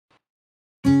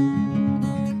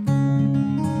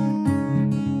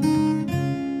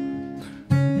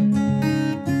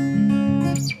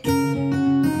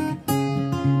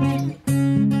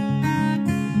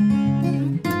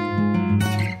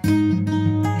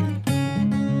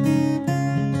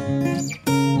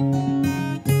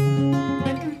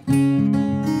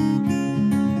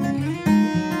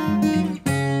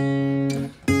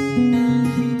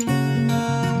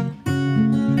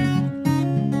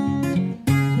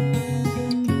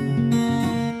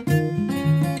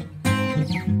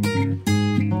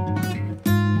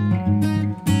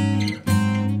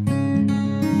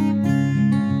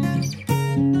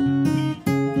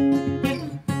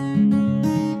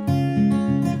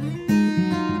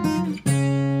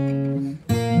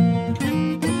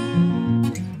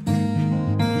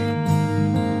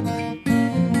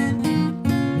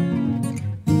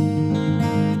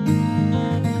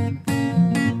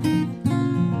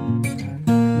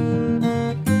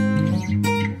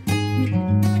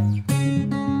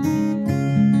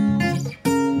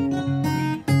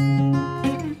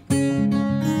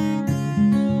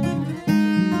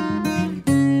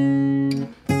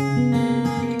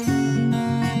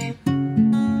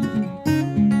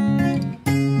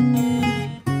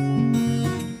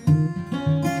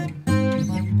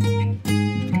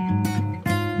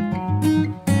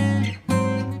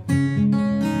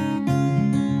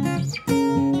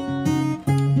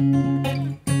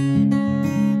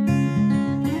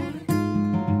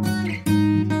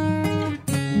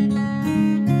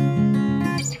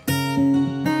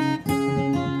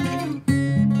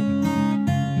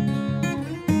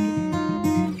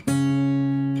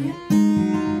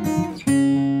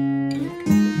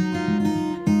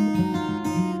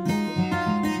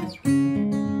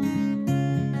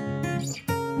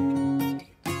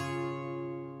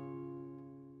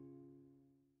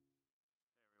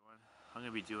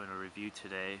doing a review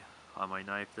today on my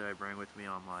knife that I bring with me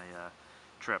on my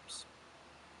trips.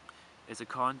 It's a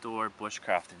Condor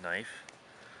Bushcraft knife.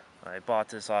 I bought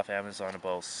this off Amazon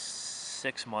about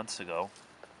 6 months ago,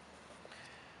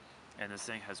 and this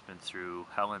thing has been through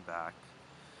hell and back.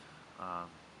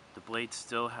 The blade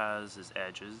still has its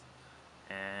edges,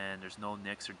 and there's no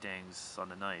nicks or dings on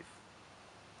the knife.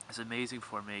 It's amazing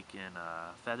for making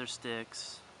feather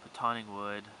sticks, batoning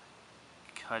wood,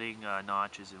 cutting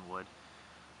notches in wood,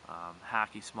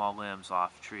 hacking small limbs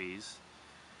off trees,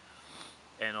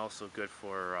 and also good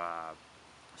for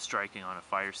striking on a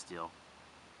fire steel.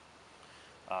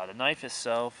 The knife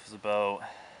itself is about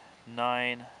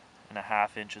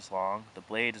 9.5 inches long. The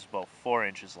blade is about 4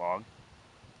 inches long,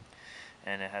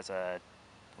 and it has a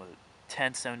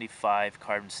 1075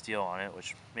 carbon steel on it,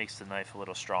 which makes the knife a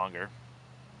little stronger.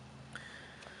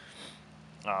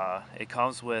 It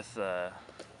comes with a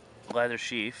leather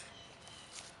sheath,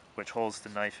 which holds the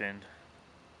knife in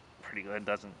pretty good.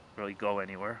 Doesn't really go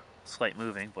anywhere. Slight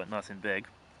moving, but nothing big.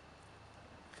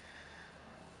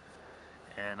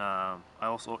 And I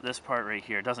also, this part right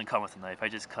here doesn't come with a knife. I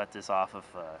just cut this off of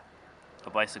a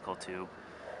bicycle tube,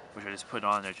 which I just put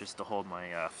on there just to hold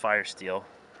my fire steel.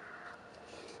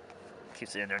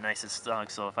 Keeps it in there nice and snug,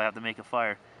 so if I have to make a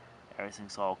fire,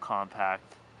 everything's all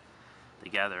compact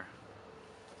together.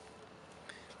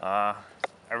 I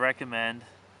recommend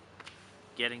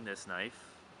getting this knife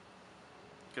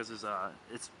because it's a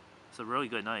really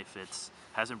good knife. It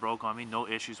hasn't broke on me, no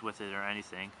issues with it or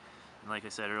anything. And like I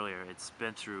said earlier, it's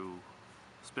been through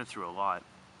a lot,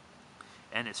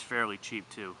 and it's fairly cheap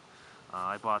too.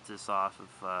 I bought this off of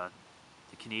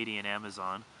the Canadian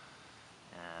Amazon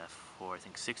for I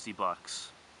think 60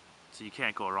 bucks, so you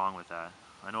can't go wrong with that.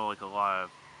 I know like a lot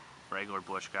of regular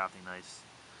bushcrafting knives,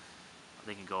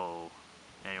 they can go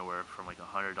anywhere from like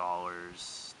 $100,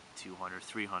 $200,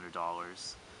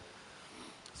 $300.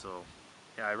 So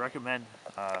yeah, I recommend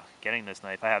getting this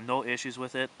knife. I have no issues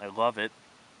with it. I love it.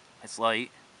 It's light.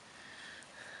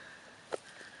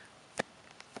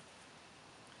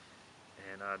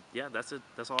 And yeah, that's it.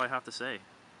 That's all I have to say.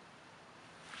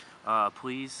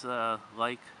 Please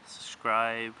like,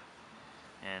 subscribe,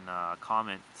 and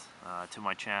comment to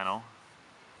my channel.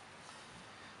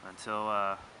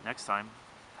 Until next time,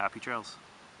 happy trails.